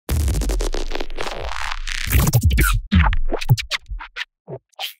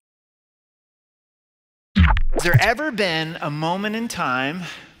Has there ever been a moment in time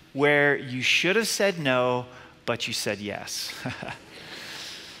where you should have said no, but you said yes?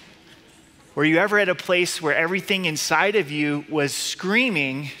 Were you ever at a place where everything inside of you was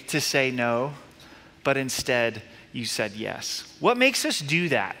screaming to say no, but instead you said yes? What makes us do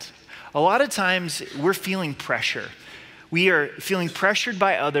that? A lot of times we're feeling pressure. We are feeling pressured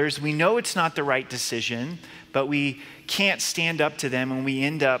by others. We know it's not the right decision, but we can't stand up to them, and we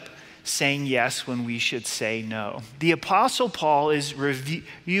end up saying yes when we should say no. The Apostle Paul is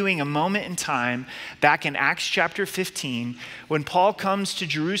reviewing a moment in time back in Acts chapter 15 when Paul comes to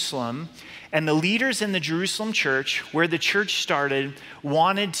Jerusalem, and the leaders in the Jerusalem church, where the church started,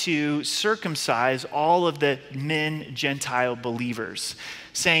 wanted to circumcise all of the men Gentile believers,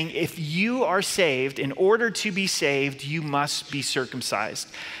 saying, if you are saved, in order to be saved, you must be circumcised.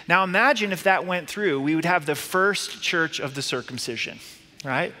 Now imagine if that went through, we would have the first church of the circumcision,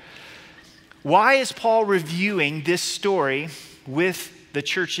 right? Why is Paul reviewing this story with the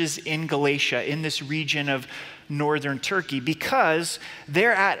churches in Galatia, in this region of northern Turkey? Because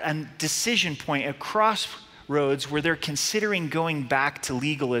they're at a decision point, a crossroads where they're considering going back to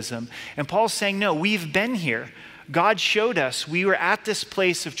legalism. And Paul's saying, no, we've been here. God showed us. We were at this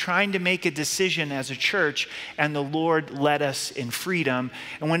place of trying to make a decision as a church, and the Lord led us in freedom.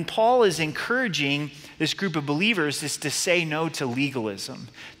 And when Paul is encouraging this group of believers is to say no to legalism,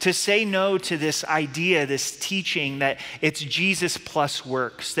 to say no to this idea, this teaching that it's Jesus plus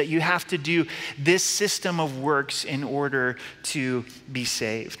works, that you have to do this system of works in order to be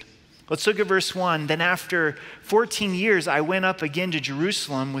saved. Let's look at verse 1. Then after 14 years, I went up again to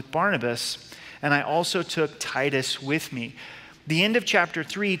Jerusalem with Barnabas, and I also took Titus with me. The end of chapter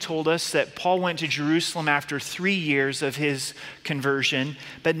 3 told us that Paul went to Jerusalem after 3 years of his conversion,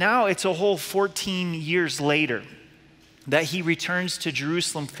 but now it's a whole 14 years later that he returns to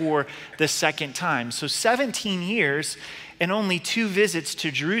Jerusalem for the second time. So 17 years and only 2 visits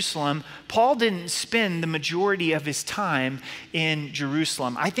to Jerusalem. Paul didn't spend the majority of his time in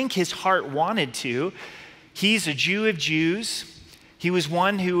Jerusalem. I think his heart wanted to. He's a Jew of Jews. He was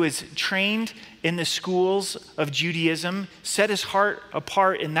one who was trained in the schools of Judaism, set his heart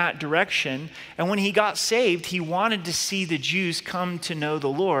apart in that direction. And when he got saved, he wanted to see the Jews come to know the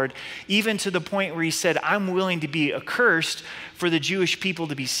Lord, even to the point where he said, I'm willing to be accursed for the Jewish people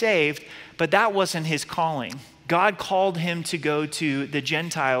to be saved. But that wasn't his calling. God called him to go to the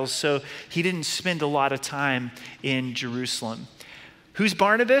Gentiles, so he didn't spend a lot of time in Jerusalem. Who's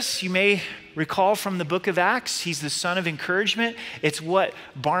Barnabas? You may recall from the book of Acts, he's the son of encouragement. It's what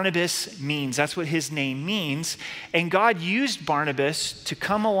Barnabas means. That's what his name means. And God used Barnabas to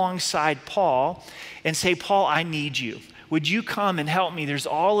come alongside Paul and say, Paul, I need you. Would you come and help me? There's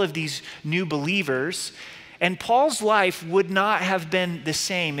all of these new believers. And Paul's life would not have been the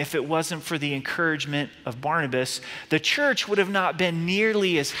same if it wasn't for the encouragement of Barnabas. The church would have not been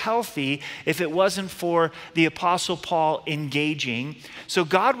nearly as healthy if it wasn't for the Apostle Paul engaging. So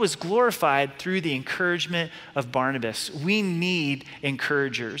God was glorified through the encouragement of Barnabas. We need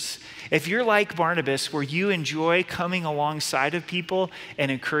encouragers. If you're like Barnabas, where you enjoy coming alongside of people and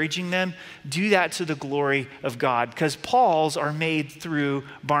encouraging them, do that to the glory of God, because Pauls are made through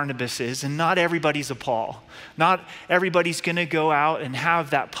Barnabases, and not everybody's a Paul. Not everybody's going to go out and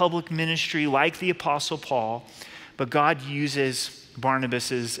have that public ministry like the Apostle Paul, but God uses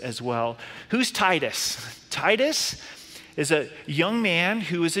Barnabases as well. Who's Titus? Titus is a young man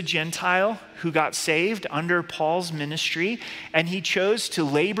who is a Gentile who got saved under Paul's ministry, and he chose to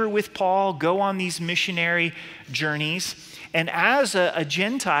labor with Paul, go on these missionary journeys. And as a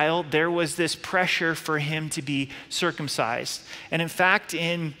Gentile, there was this pressure for him to be circumcised. And in fact,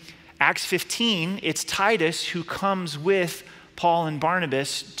 in Acts 15, it's Titus who comes with Paul and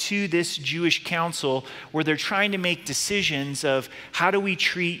Barnabas to this Jewish council where they're trying to make decisions of how do we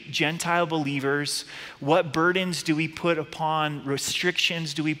treat Gentile believers? What burdens do we put upon,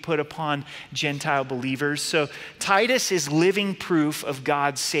 restrictions do we put upon Gentile believers? So Titus is living proof of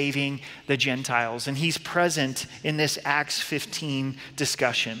God saving the Gentiles, and he's present in this Acts 15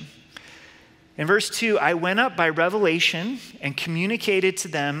 discussion. In verse 2, I went up by revelation and communicated to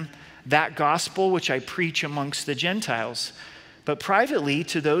them that gospel which I preach amongst the Gentiles, but privately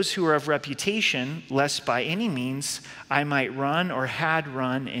to those who are of reputation, lest by any means I might run or had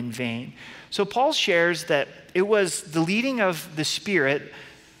run in vain. So Paul shares that it was the leading of the Spirit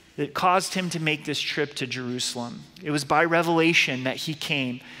that caused him to make this trip to Jerusalem. It was by revelation that he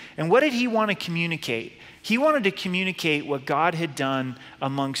came. And what did he want to communicate? He wanted to communicate what God had done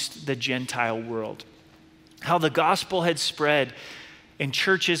amongst the Gentile world, how the gospel had spread and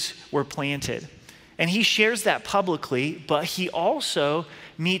churches were planted. And he shares that publicly, but he also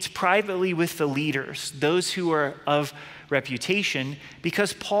meets privately with the leaders, those who are of reputation,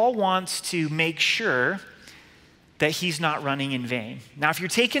 because Paul wants to make sure that he's not running in vain. Now, if you're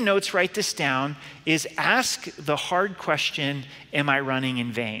taking notes, write this down, is ask the hard question, am I running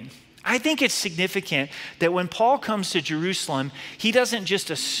in vain? I think it's significant that when Paul comes to Jerusalem, he doesn't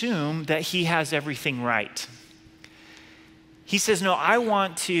just assume that he has everything right. He says, no, I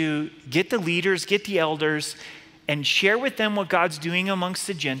want to get the leaders, get the elders, and share with them what God's doing amongst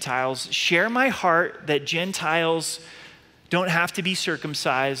the Gentiles, share my heart that Gentiles don't have to be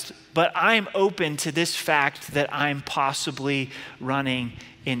circumcised, but I'm open to this fact that I'm possibly running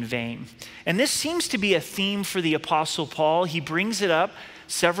in vain. And this seems to be a theme for the Apostle Paul. He brings it up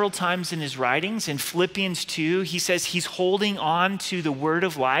several times in his writings. In Philippians 2, he says he's holding on to the word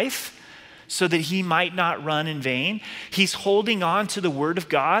of life so that he might not run in vain. He's holding on to the word of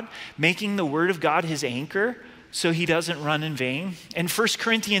God, making the word of God his anchor so he doesn't run in vain. In 1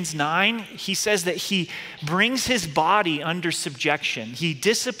 Corinthians 9, he says that he brings his body under subjection. He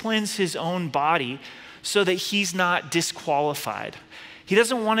disciplines his own body so that he's not disqualified. He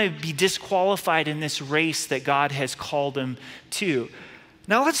doesn't want to be disqualified in this race that God has called him to.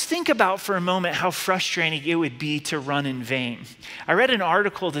 Now let's think about for a moment how frustrating it would be to run in vain. I read an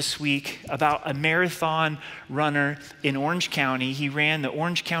article this week about a marathon runner in Orange County. He ran the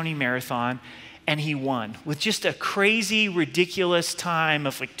Orange County Marathon and he won with just a crazy, ridiculous time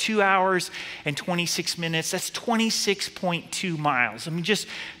of like 2 hours and 26 minutes. That's 26.2 miles. I mean, just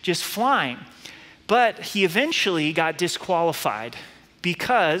flying. But he eventually got disqualified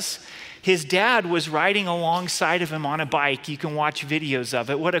because his dad was riding alongside of him on a bike. You can watch videos of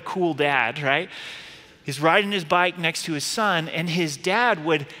it. What a cool dad, right? He's riding his bike next to his son, and his dad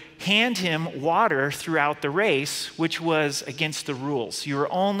would hand him water throughout the race, which was against the rules. You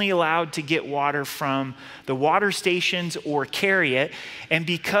were only allowed to get water from the water stations or carry it. And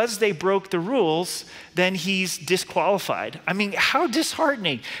because they broke the rules, then he's disqualified. I mean, how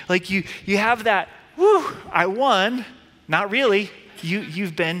disheartening. Like you have that, whew, I won. Not really.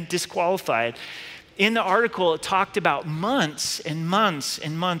 You've been disqualified. In the article, it talked about months and months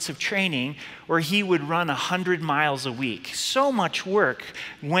and months of training where he would run 100 miles a week. So much work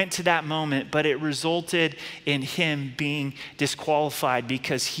went to that moment, but it resulted in him being disqualified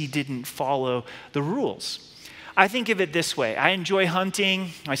because he didn't follow the rules. I think of it this way. I enjoy hunting.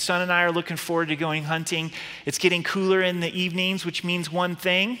 My son and I are looking forward to going hunting. It's getting cooler in the evenings, which means one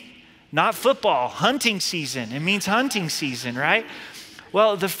thing, not football, hunting season. It means hunting season, right?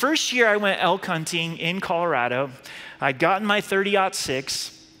 Well, the first year I went elk hunting in Colorado, I'd gotten my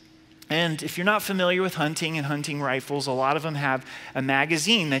 .30-06, and if you're not familiar with hunting and hunting rifles, a lot of them have a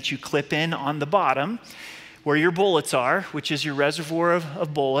magazine that you clip in on the bottom where your bullets are, which is your reservoir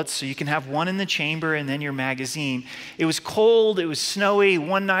of bullets, so you can have one in the chamber and then your magazine. It was cold, it was snowy.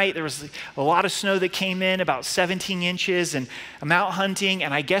 One night there was a lot of snow that came in, about 17 inches, and I'm out hunting,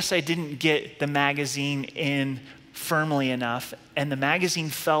 and I guess I didn't get the magazine in firmly enough, and the magazine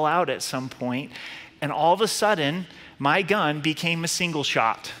fell out at some point, and all of a sudden, my gun became a single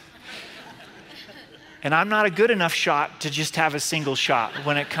shot. And I'm not a good enough shot to just have a single shot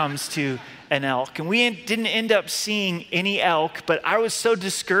when it comes to an elk. And we didn't end up seeing any elk, but I was so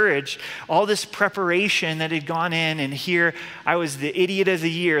discouraged. All this preparation that had gone in, and here I was the idiot of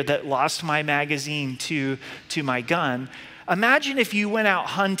the year that lost my magazine to my gun. Imagine if you went out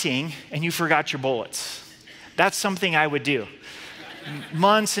hunting and you forgot your bullets. That's something I would do.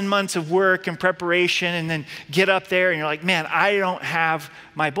 Months and months of work and preparation, and then get up there and you're like, man, I don't have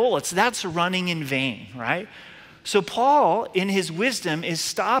my bullets. That's running in vain, right? So Paul, in his wisdom, is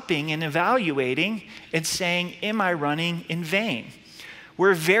stopping and evaluating and saying, am I running in vain?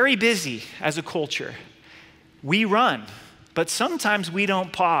 We're very busy as a culture. We run, but sometimes we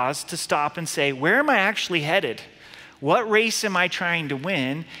don't pause to stop and say, where am I actually headed? What race am I trying to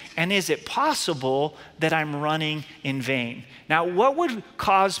win? And is it possible that I'm running in vain? Now, what would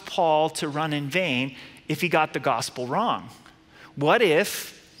cause Paul to run in vain if he got the gospel wrong? What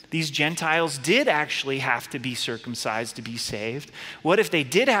if these Gentiles did actually have to be circumcised to be saved? What if they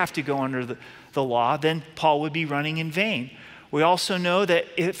did have to go under the law? Then Paul would be running in vain. We also know that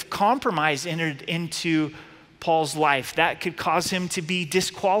if compromise entered into Paul's life, that could cause him to be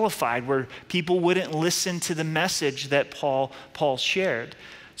disqualified, where people wouldn't listen to the message that Paul shared.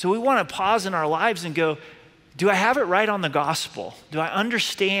 So we want to pause in our lives and go, do I have it right on the gospel? Do I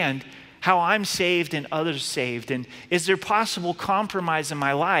understand how I'm saved and others saved? And is there possible compromise in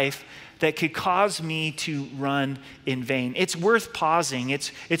my life that could cause me to run in vain? It's worth pausing.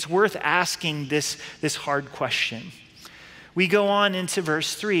 It's worth asking this hard question. We go on into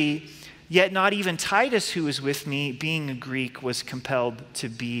verse 3. Yet not even Titus, who was with me, being a Greek, was compelled to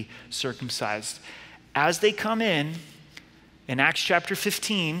be circumcised. As they come in Acts chapter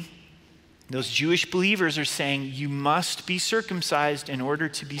 15, those Jewish believers are saying, you must be circumcised in order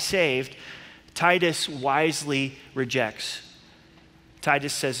to be saved. Titus wisely rejects.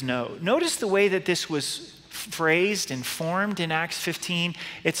 Titus says no. Notice the way that this was phrased and formed in Acts 15.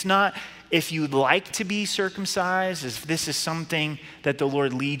 It's not if you'd like to be circumcised, if this is something that the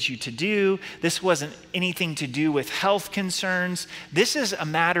Lord leads you to do. This wasn't anything to do with health concerns. This is a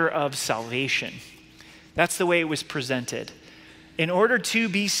matter of salvation. That's the way it was presented. In order to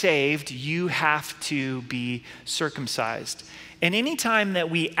be saved, you have to be circumcised. And anytime that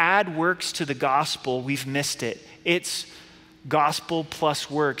we add works to the gospel, we've missed it. It's gospel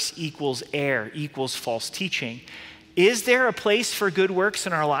plus works equals error, equals false teaching. Is there a place for good works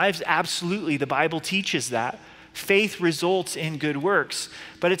in our lives? Absolutely. The Bible teaches that. Faith results in good works,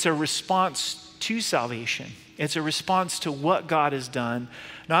 but it's a response to salvation. It's a response to what God has done,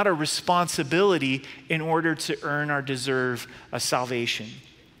 not a responsibility in order to earn or deserve a salvation.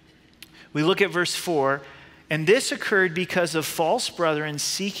 We look at verse 4, and this occurred because of false brethren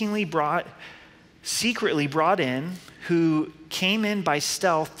secretly brought in, who came in by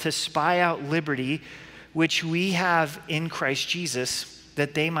stealth to spy out liberty, which we have in Christ Jesus,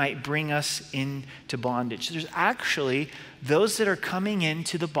 that they might bring us into bondage. There's actually those that are coming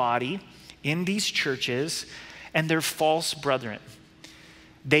into the body in these churches, and they're false brethren.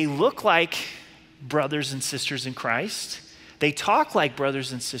 They look like brothers and sisters in Christ. They talk like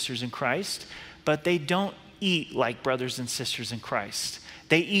brothers and sisters in Christ, but they don't eat like brothers and sisters in Christ.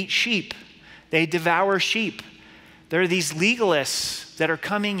 They eat sheep. They devour sheep. There are these legalists that are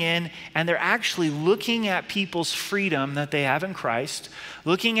coming in, and they're actually looking at people's freedom that they have in Christ,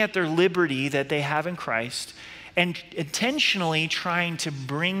 looking at their liberty that they have in Christ, and intentionally trying to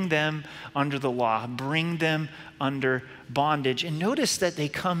bring them under the law, bring them under bondage. And notice that they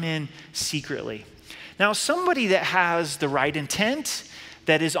come in secretly. Now, somebody that has the right intent,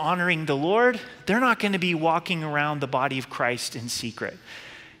 that is honoring the Lord, they're not going to be walking around the body of Christ in secret.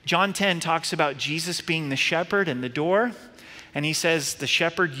 John 10 talks about Jesus being the shepherd and the door, and he says the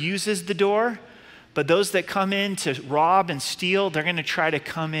shepherd uses the door, but those that come in to rob and steal, they're going to try to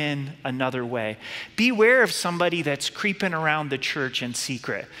come in another way. Beware of somebody that's creeping around the church in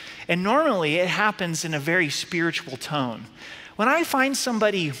secret. And normally it happens in a very spiritual tone. When I find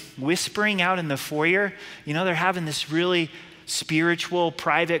somebody whispering out in the foyer, they're having this really spiritual,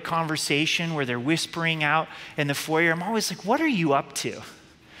 private conversation where they're whispering out in the foyer, I'm always like, what are you up to?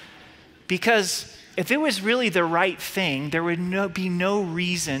 Because if it was really the right thing, there would be no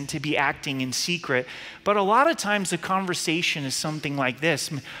reason to be acting in secret. But a lot of times the conversation is something like this.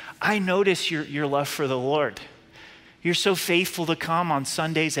 I notice your love for the Lord. You're so faithful to come on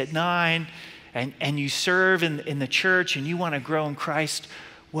Sundays at 9, and you serve in the church, and you want to grow in Christ.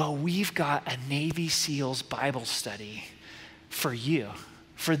 Well, we've got a Navy SEALs Bible study for you,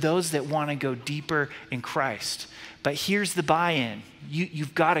 for those that want to go deeper in Christ. But here's the buy-in.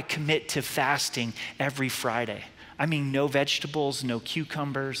 You've got to commit to fasting every Friday. I mean, no vegetables, no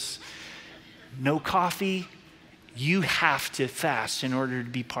cucumbers, no coffee. You have to fast in order to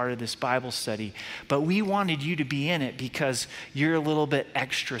be part of this Bible study. But we wanted you to be in it because you're a little bit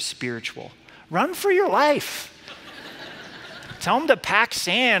extra spiritual. Run for your life. Tell them to pack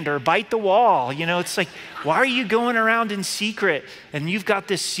sand or bite the wall. It's like, why are you going around in secret? And you've got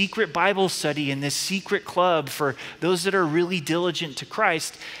this secret Bible study and this secret club for those that are really diligent to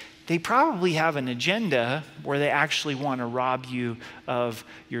Christ. They probably have an agenda where they actually want to rob you of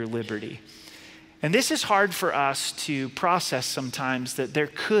your liberty. And this is hard for us to process sometimes, that there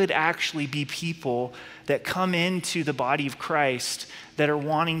could actually be people that come into the body of Christ that are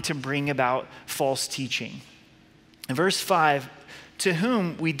wanting to bring about false teaching. In verse 5, to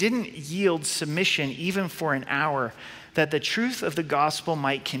whom we didn't yield submission even for an hour, that the truth of the gospel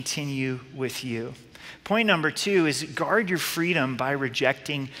might continue with you. Point number 2 is guard your freedom by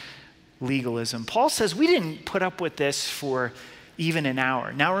rejecting legalism. Paul says we didn't put up with this for even an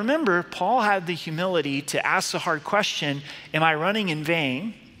hour. Now remember, Paul had the humility to ask the hard question, am I running in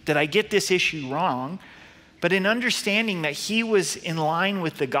vain? Did I get this issue wrong? But in understanding that he was in line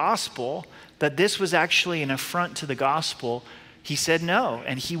with the gospel, that this was actually an affront to the gospel, he said no,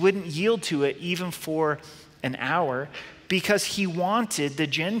 and he wouldn't yield to it even for an hour because he wanted the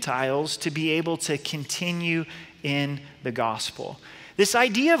Gentiles to be able to continue in the gospel. This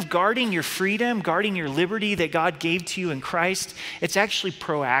idea of guarding your freedom, guarding your liberty that God gave to you in Christ, it's actually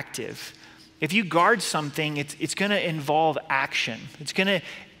proactive. If you guard something, it's going to involve action. It's going to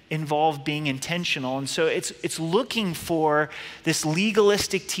involve being intentional. And so it's looking for this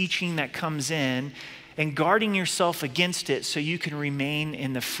legalistic teaching that comes in and guarding yourself against it so you can remain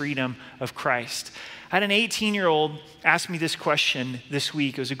in the freedom of Christ. I had an 18-year-old ask me this question this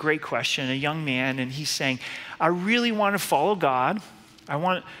week. It was a great question, a young man, and he's saying, I really want to follow God. I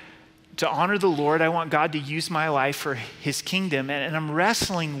want to honor the Lord. I want God to use my life for his kingdom. And I'm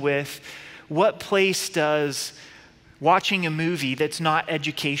wrestling with what place does watching a movie that's not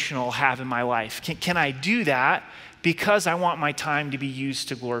educational have in my life? Can I do that because I want my time to be used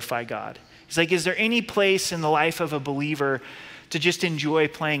to glorify God? He's like, is there any place in the life of a believer to just enjoy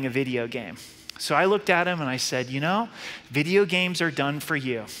playing a video game? So I looked at him and I said, video games are done for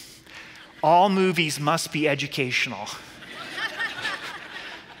you. All movies must be educational.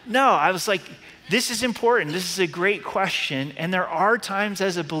 No, I was like, this is important. This is a great question. And there are times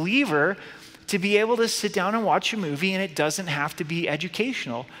as a believer to be able to sit down and watch a movie, and it doesn't have to be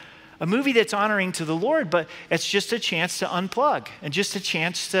educational. A movie that's honoring to the Lord, but it's just a chance to unplug and just a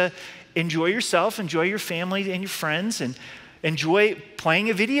chance to enjoy yourself, enjoy your family and your friends, and enjoy playing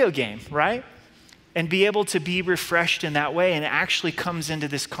a video game, right? And be able to be refreshed in that way. And it actually comes into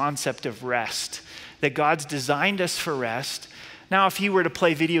this concept of rest, that God's designed us for rest. Now, if you were to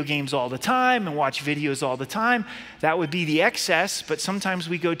play video games all the time and watch videos all the time, that would be the excess, but sometimes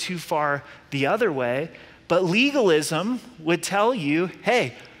we go too far the other way. But legalism would tell you,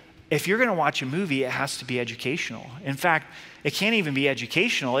 hey, if you're going to watch a movie, it has to be educational. In fact, it can't even be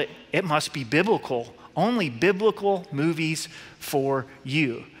educational. It must be biblical. Only biblical movies for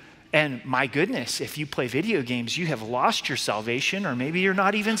you. And my goodness, if you play video games, you have lost your salvation, or maybe you're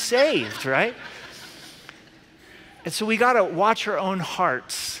not even saved, right? And so we got to watch our own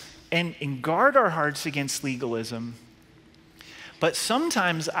hearts and guard our hearts against legalism. But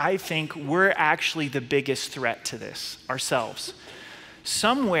sometimes I think we're actually the biggest threat to this ourselves.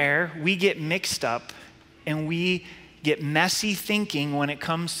 Somewhere we get mixed up and we get messy thinking when it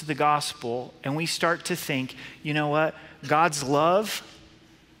comes to the gospel, and we start to think, you know what? God's love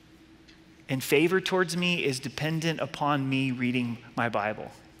and favor towards me is dependent upon me reading my Bible.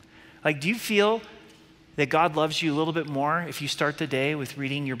 Like, do you feel that God loves you a little bit more if you start the day with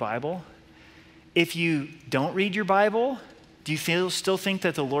reading your Bible? If you don't read your Bible, do you still think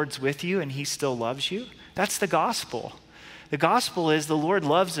that the Lord's with you and he still loves you? That's the gospel. The gospel is the Lord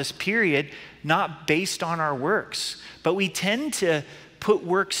loves us, period, not based on our works. But we tend to put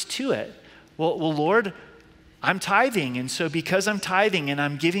works to it. Well, Lord, I'm tithing, and so because I'm tithing and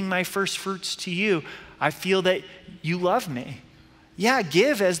I'm giving my first fruits to you, I feel that you love me. Yeah,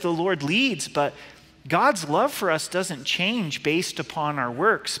 give as the Lord leads, but God's love for us doesn't change based upon our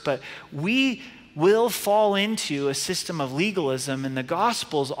works, but we will fall into a system of legalism, and the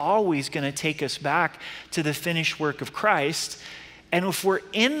gospel is always going to take us back to the finished work of Christ. And if we're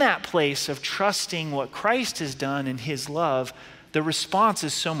in that place of trusting what Christ has done in his love, the response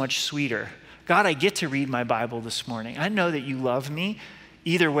is so much sweeter. God, I get to read my Bible this morning. I know that you love me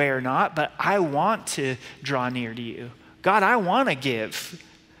either way or not, but I want to draw near to you. God, I want to give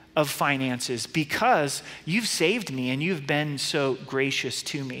of finances because you've saved me and you've been so gracious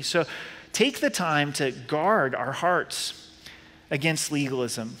to me. So take the time to guard our hearts against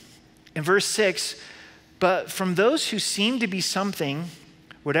legalism. In verse 6, but from those who seem to be something,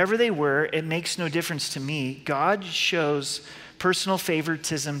 whatever they were, it makes no difference to me. God shows personal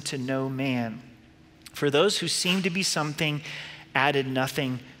favoritism to no man. For those who seem to be something added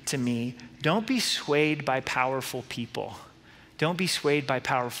nothing to me. Don't be swayed by powerful people. Don't be swayed by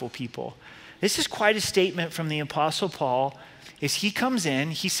powerful people. This is quite a statement from the Apostle Paul. As he comes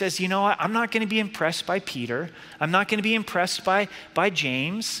in, he says, you know what? I'm not going to be impressed by Peter. I'm not going to be impressed by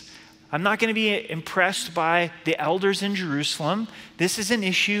James. I'm not going to be impressed by the elders in Jerusalem. This is an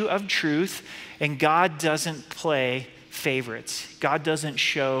issue of truth, and God doesn't play favorites. God doesn't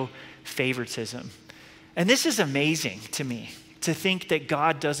show favoritism. And this is amazing to me, to think that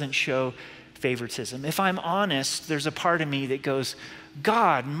God doesn't show favoritism. If I'm honest, there's a part of me that goes,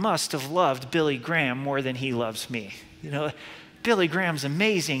 God must have loved Billy Graham more than he loves me. Billy Graham's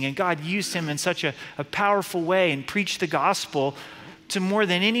amazing, and God used him in such a powerful way and preached the gospel to more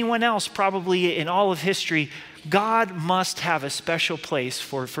than anyone else probably in all of history. God must have a special place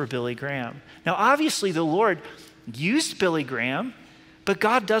for Billy Graham. Now, obviously, the Lord used Billy Graham, but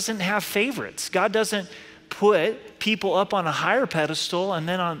God doesn't have favorites. God doesn't put people up on a higher pedestal and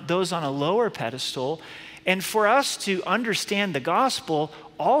then on those on a lower pedestal. And for us to understand the gospel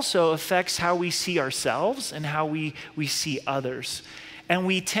also affects how we see ourselves and how we see others. And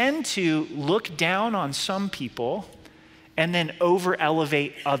we tend to look down on some people and then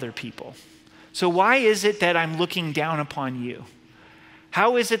over-elevate other people. So why is it that I'm looking down upon you?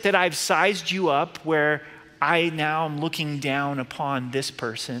 How is it that I've sized you up where I now am looking down upon this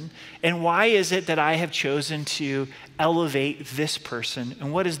person? And why is it that I have chosen to elevate this person?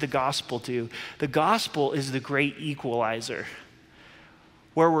 And what does the gospel do? The gospel is the great equalizer,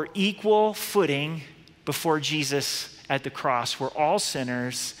 where we're equal footing before Jesus at the cross. We're all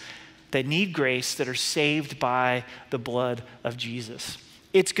sinners that need grace, that are saved by the blood of Jesus.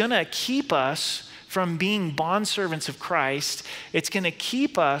 It's going to keep us from being bondservants of Christ. It's going to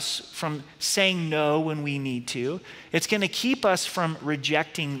keep us from saying no when we need to. It's going to keep us from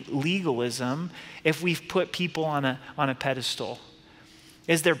rejecting legalism if we've put people on a pedestal.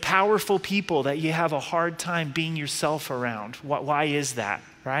 Is there powerful people that you have a hard time being yourself around? Why is that,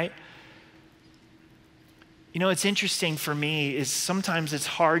 right? You know, it's interesting for me is sometimes it's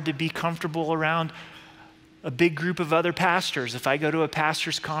hard to be comfortable around a big group of other pastors. If I go to a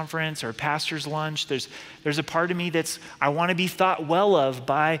pastor's conference or a pastor's lunch, there's a part of me I want to be thought well of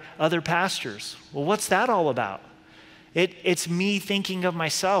by other pastors. Well, what's that all about? It's me thinking of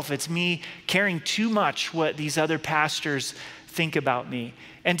myself. It's me caring too much what these other pastors think about me.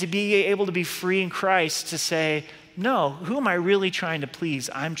 And to be able to be free in Christ to say, no, who am I really trying to please?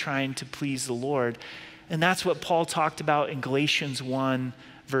 I'm trying to please the Lord. And that's what Paul talked about in Galatians 1,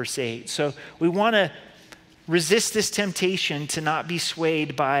 verse 8. So we want to resist this temptation to not be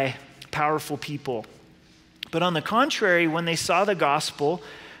swayed by powerful people. But on the contrary, when they saw the gospel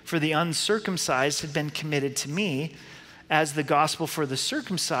for the uncircumcised had been committed to me, as the gospel for the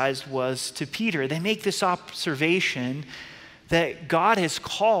circumcised was to Peter, they make this observation that God has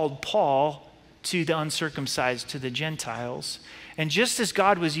called Paul to the uncircumcised, to the Gentiles. And just as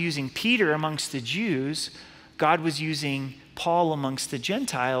God was using Peter amongst the Jews, God was using Paul amongst the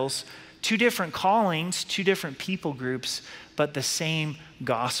Gentiles. Two different callings, two different people groups, but the same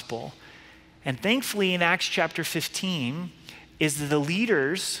gospel. And thankfully in Acts chapter 15 is that the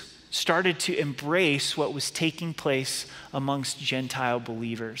leaders started to embrace what was taking place amongst Gentile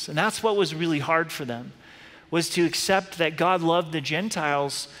believers. And that's what was really hard for them, was to accept that God loved the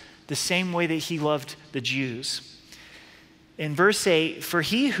Gentiles the same way that he loved the Jews. In verse 8, for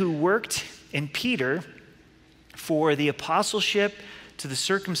he who worked in Peter for the apostleship to the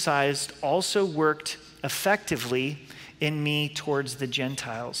circumcised also worked effectively in me towards the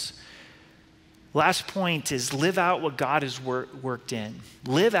Gentiles. Last point is live out what God has worked in.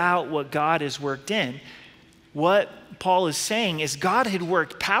 Live out what God has worked in. What Paul is saying is God had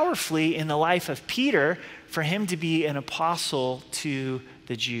worked powerfully in the life of Peter for him to be an apostle to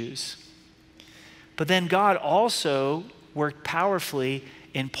the Jews. But then God also worked powerfully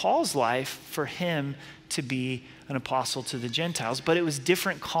in Paul's life for him to be an apostle to the Gentiles. But it was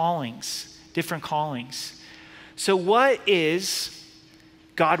different callings, different callings. So what is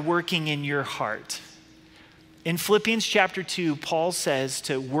God working in your heart? In Philippians chapter 2, Paul says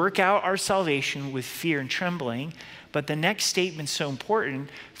to work out our salvation with fear and trembling. But the next statement's so important,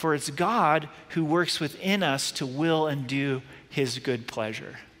 for it's God who works within us to will and do his good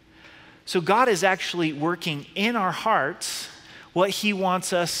pleasure. So God is actually working in our hearts what he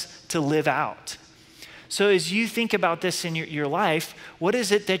wants us to live out. So as you think about this in your life, what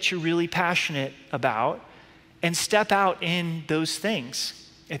is it that you're really passionate about? And step out in those things.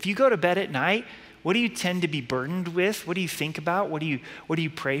 If you go to bed at night, what do you tend to be burdened with? What do you think about? What do you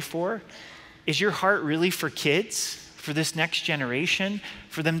pray for? Is your heart really for kids, for this next generation,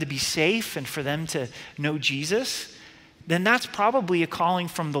 for them to be safe and for them to know Jesus? Then that's probably a calling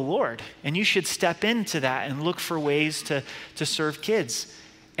from the Lord. And you should step into that and look for ways to serve kids.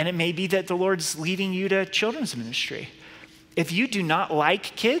 And it may be that the Lord's leading you to children's ministry. If you do not like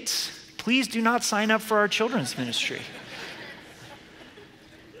kids, please do not sign up for our children's ministry.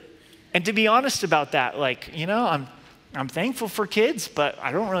 And to be honest about that, I'm thankful for kids, but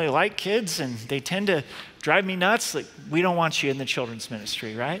I don't really like kids and they tend to drive me nuts. We don't want you in the children's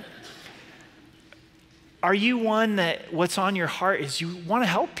ministry, right? Are you one that what's on your heart is you want to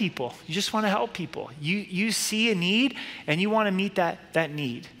help people? You just want to help people. You see a need and you want to meet that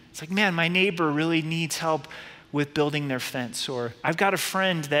need. It's like, man, my neighbor really needs help with building their fence. Or I've got a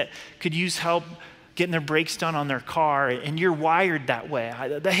friend that could use help getting their brakes done on their car, and you're wired that way.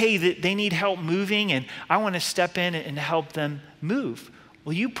 Hey, they need help moving and I want to step in and help them move.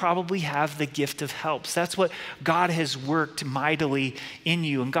 Well, you probably have the gift of helps. That's what God has worked mightily in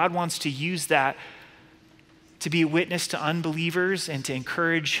you. And God wants to use that to be a witness to unbelievers and to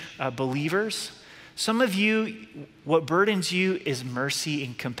encourage believers. Some of you, what burdens you is mercy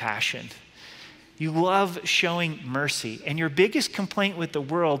and compassion. You love showing mercy. And your biggest complaint with the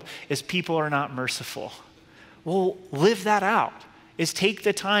world is people are not merciful. Well, live that out. is take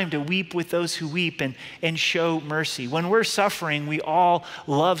the time to weep with those who weep and show mercy. When we're suffering, we all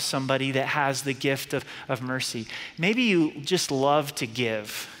love somebody that has the gift of mercy. Maybe you just love to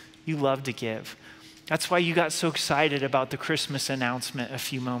give. You love to give. That's why you got so excited about the Christmas announcement a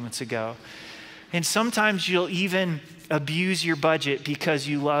few moments ago. And sometimes you'll even abuse your budget because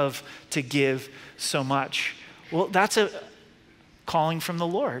you love to give so much. Well, that's a calling from the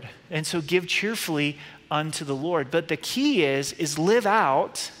Lord. And so give cheerfully unto the Lord. But the key is live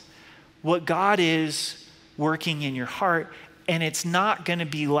out what God is working in your heart, and it's not going to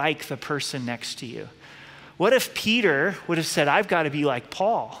be like the person next to you. What if Peter would have said, I've got to be like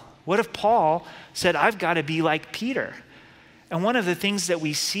Paul? What if Paul said, I've got to be like Peter? And one of the things that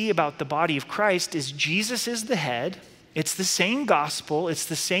we see about the body of Christ is Jesus is the head. It's the same gospel. It's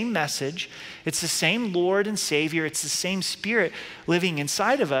the same message. It's the same Lord and Savior. It's the same Spirit living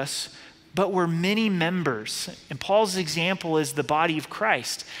inside of us, but we're many members. And Paul's example is the body of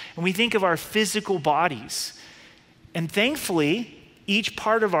Christ. And we think of our physical bodies. And thankfully, each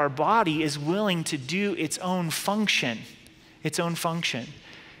part of our body is willing to do its own function. Its own function.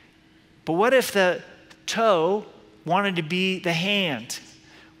 But what if the toe wanted to be the hand?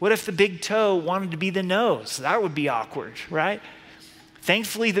 What if the big toe wanted to be the nose? That would be awkward, right?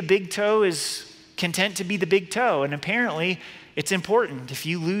 Thankfully, the big toe is content to be the big toe. And apparently, it's important. If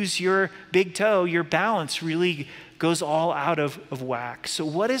you lose your big toe, your balance really goes all out of whack. So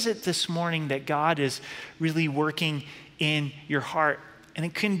what is it this morning that God is really working in your heart? And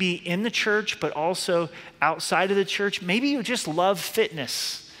it can be in the church, but also outside of the church. Maybe you just love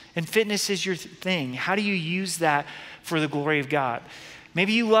fitness, and fitness is your thing. How do you use that for the glory of God?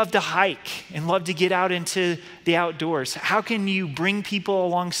 Maybe you love to hike and love to get out into the outdoors. How can you bring people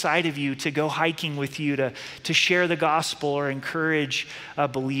alongside of you to go hiking with you, to share the gospel or encourage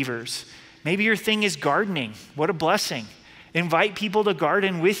believers? Maybe your thing is gardening. What a blessing. Invite people to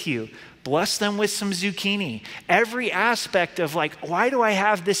garden with you. Bless them with some zucchini. Every aspect of why do I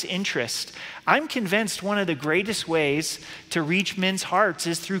have this interest? I'm convinced one of the greatest ways to reach men's hearts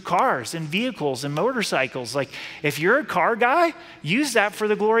is through cars and vehicles and motorcycles. If you're a car guy, use that for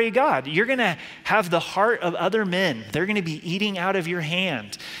the glory of God. You're going to have the heart of other men. They're going to be eating out of your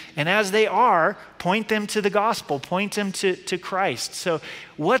hand. And as they are, point them to the gospel, point them to Christ. So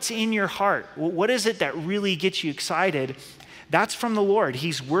what's in your heart? What is it that really gets you excited? That's from the Lord.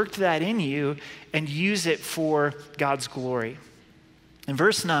 He's worked that in you, and use it for God's glory. In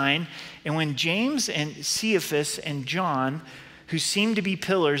verse 9, and when James and Cephas and John, who seemed to be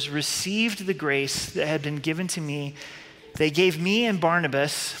pillars, received the grace that had been given to me, they gave me and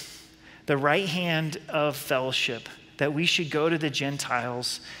Barnabas the right hand of fellowship, that we should go to the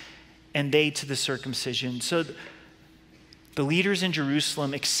Gentiles and they to the circumcision. So the leaders in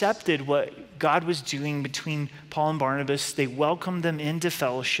Jerusalem accepted what God was doing between Paul and Barnabas. They welcomed them into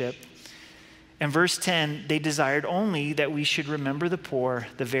fellowship. And verse 10, they desired only that we should remember the poor,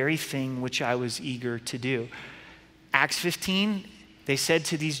 the very thing which I was eager to do. Acts 15, they said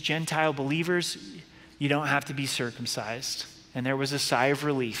to these Gentile believers, you don't have to be circumcised. And there was a sigh of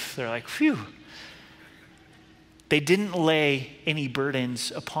relief. They're like, phew. They didn't lay any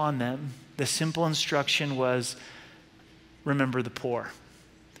burdens upon them. The simple instruction was, remember the poor.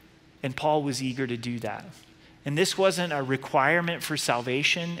 And Paul was eager to do that. And this wasn't a requirement for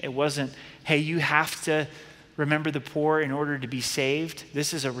salvation. It wasn't, hey, you have to remember the poor in order to be saved.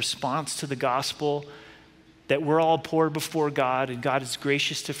 This is a response to the gospel that we're all poor before God, and God is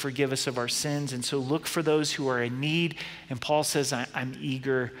gracious to forgive us of our sins. And so look for those who are in need. And Paul says, I'm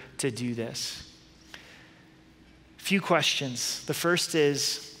eager to do this. A few questions. The first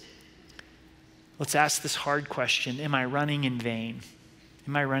is, let's ask this hard question. Am I running in vain?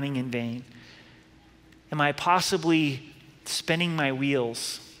 Am I running in vain? Am I possibly spinning my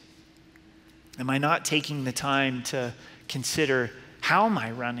wheels? Am I not taking the time to consider, how am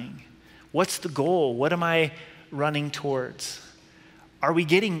I running? What's the goal? What am I running towards? Are we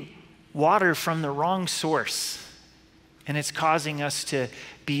getting water from the wrong source and it's causing us to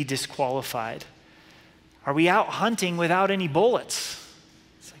be disqualified? Are we out hunting without any bullets?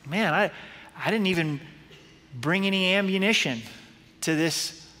 It's like, man, I didn't even bring any ammunition to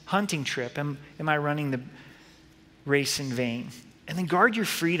this hunting trip. Am I running the race in vain? And then guard your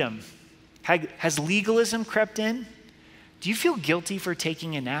freedom. Has legalism crept in? Do you feel guilty for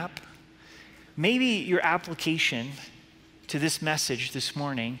taking a nap? Maybe your application to this message this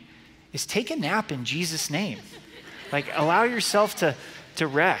morning is take a nap in Jesus' name. Allow yourself to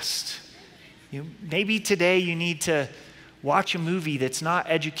rest. Maybe today you need to watch a movie that's not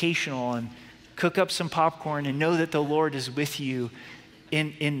educational and cook up some popcorn and know that the Lord is with you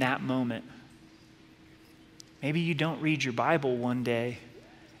in that moment. Maybe you don't read your Bible one day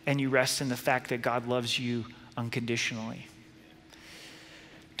and you rest in the fact that God loves you unconditionally.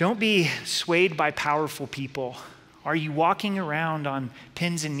 Don't be swayed by powerful people. Are you walking around on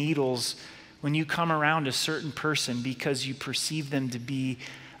pins and needles when you come around a certain person because you perceive them to be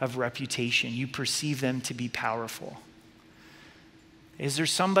of reputation? You perceive them to be powerful? Is there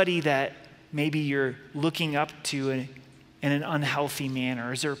somebody that maybe you're looking up to in an unhealthy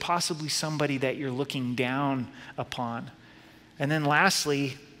manner? Is there possibly somebody that you're looking down upon? And then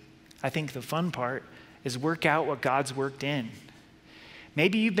lastly, I think the fun part is work out what God's worked in.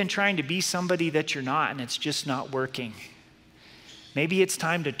 Maybe you've been trying to be somebody that you're not and it's just not working. Maybe it's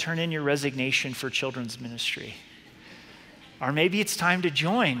time to turn in your resignation for children's ministry. Or maybe it's time to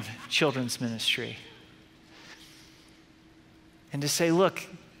join children's ministry. And to say, look,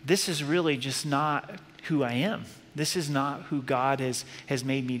 this is really just not who I am. This is not who God has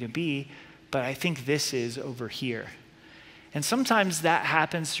made me to be, but I think this is over here. And sometimes that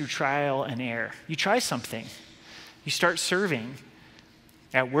happens through trial and error. You try something. You start serving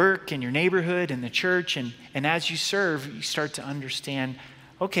at work, in your neighborhood, in the church, and as you serve, you start to understand,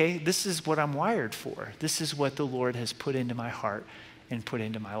 okay, this is what I'm wired for. This is what the Lord has put into my heart and put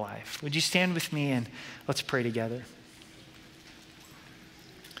into my life. Would you stand with me and let's pray together?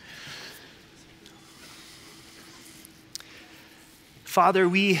 Father,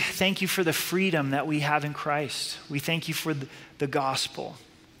 we thank you for the freedom that we have in Christ. We thank you for the gospel.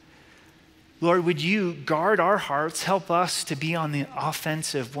 Lord, would you guard our hearts, help us to be on the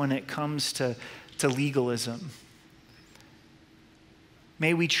offensive when it comes to legalism.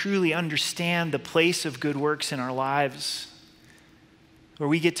 May we truly understand the place of good works in our lives, where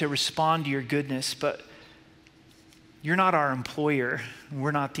we get to respond to your goodness, but you're not our employer.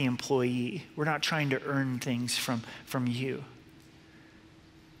 We're not the employee. We're not trying to earn things from you.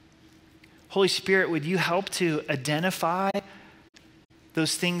 Holy Spirit, would you help to identify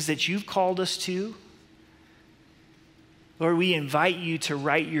those things that you've called us to? Lord, we invite you to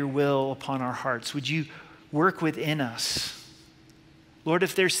write your will upon our hearts. Would you work within us? Lord,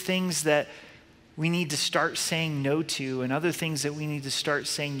 if there's things that we need to start saying no to and other things that we need to start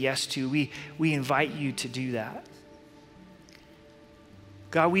saying yes to, we invite you to do that.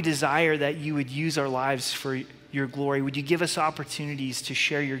 God, we desire that you would use our lives for your glory. Would you give us opportunities to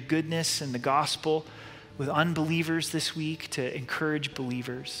share your goodness and the gospel with unbelievers this week, to encourage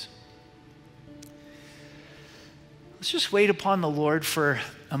believers? Let's just wait upon the Lord for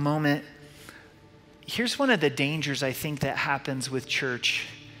a moment. Here's one of the dangers I think that happens with church.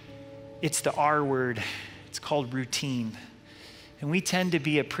 It's the R word. It's called routine. And we tend to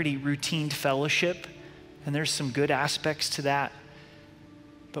be a pretty routine fellowship, and there's some good aspects to that.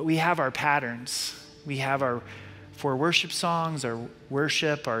 But we have our patterns. We have our 4 worship songs, our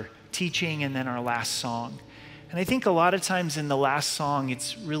worship, our teaching, and then our last song. And I think a lot of times in the last song,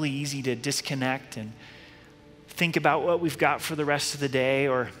 it's really easy to disconnect and think about what we've got for the rest of the day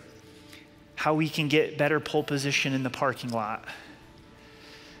or how we can get better pole position in the parking lot.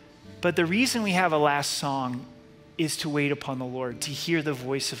 But the reason we have a last song is to wait upon the Lord, to hear the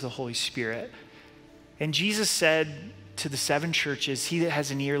voice of the Holy Spirit. And Jesus said to the 7 churches, he that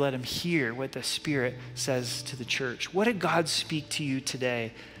has an ear, let him hear what the Spirit says to the church. What did God speak to you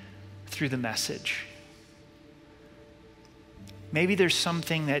today through the message? Maybe there's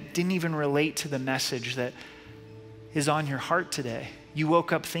something that didn't even relate to the message that is on your heart today. You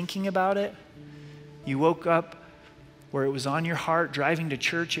woke up thinking about it. You woke up where it was on your heart. Driving to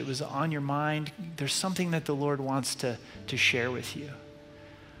church, it was on your mind. There's something that the Lord wants to share with you.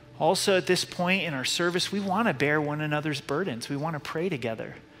 Also, at this point in our service, we want to bear one another's burdens. We want to pray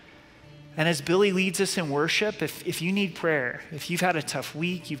together. And as Billy leads us in worship, if you need prayer, if you've had a tough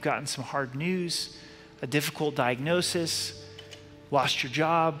week, you've gotten some hard news, a difficult diagnosis, lost your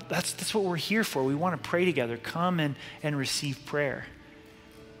job, that's what we're here for. We want to pray together. Come and receive prayer.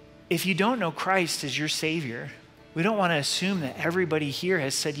 If you don't know Christ as your Savior, we don't want to assume that everybody here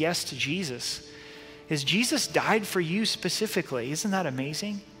has said yes to Jesus. As Jesus died for you specifically, isn't that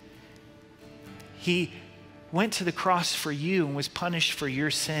amazing? He went to the cross for you and was punished for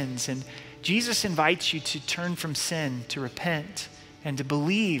your sins. And Jesus invites you to turn from sin, to repent, and to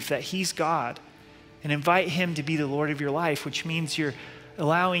believe that he's God, and invite him to be the Lord of your life, which means you're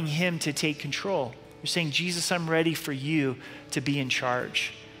allowing him to take control. You're saying, Jesus, I'm ready for you to be in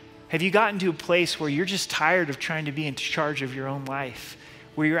charge. Have you gotten to a place where you're just tired of trying to be in charge of your own life,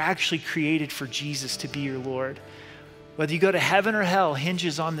 where you're actually created for Jesus to be your Lord? Whether you go to heaven or hell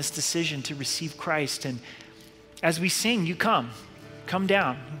hinges on this decision to receive Christ. And as we sing, you come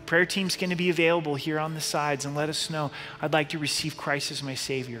down. Prayer team's going to be available here on the sides, and let us know, I'd like to receive Christ as my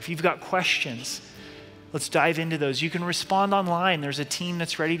Savior. If you've got questions, Let's dive into those. You can respond online. There's a team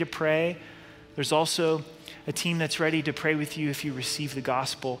that's ready to pray. There's also a team that's ready to pray with you if you receive the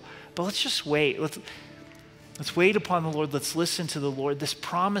gospel. But let's just wait. Let's wait upon the Lord. Let's listen to the Lord. This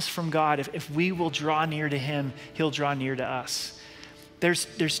promise from God, if we will draw near to him, he'll draw near to us.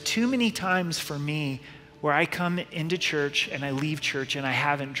 There's too many times for me where I come into church and I leave church and I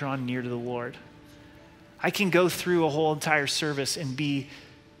haven't drawn near to the Lord. I can go through a whole entire service and be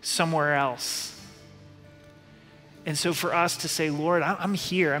somewhere else. And so for us to say, Lord, I'm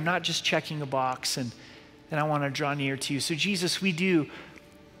here. I'm not just checking a box and I want to draw near to you. So Jesus, we do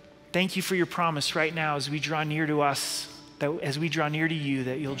thank you for your promise right now as we draw near to us, that as we draw near to you,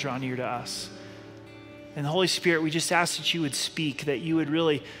 that you'll draw near to us. And the Holy Spirit, we just ask that you would speak, that you would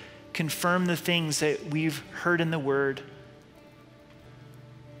really confirm the things that we've heard in the word.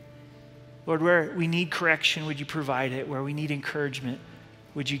 Lord, where we need correction, would you provide it? Where we need encouragement,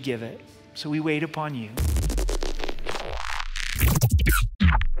 would you give it? So we wait upon you.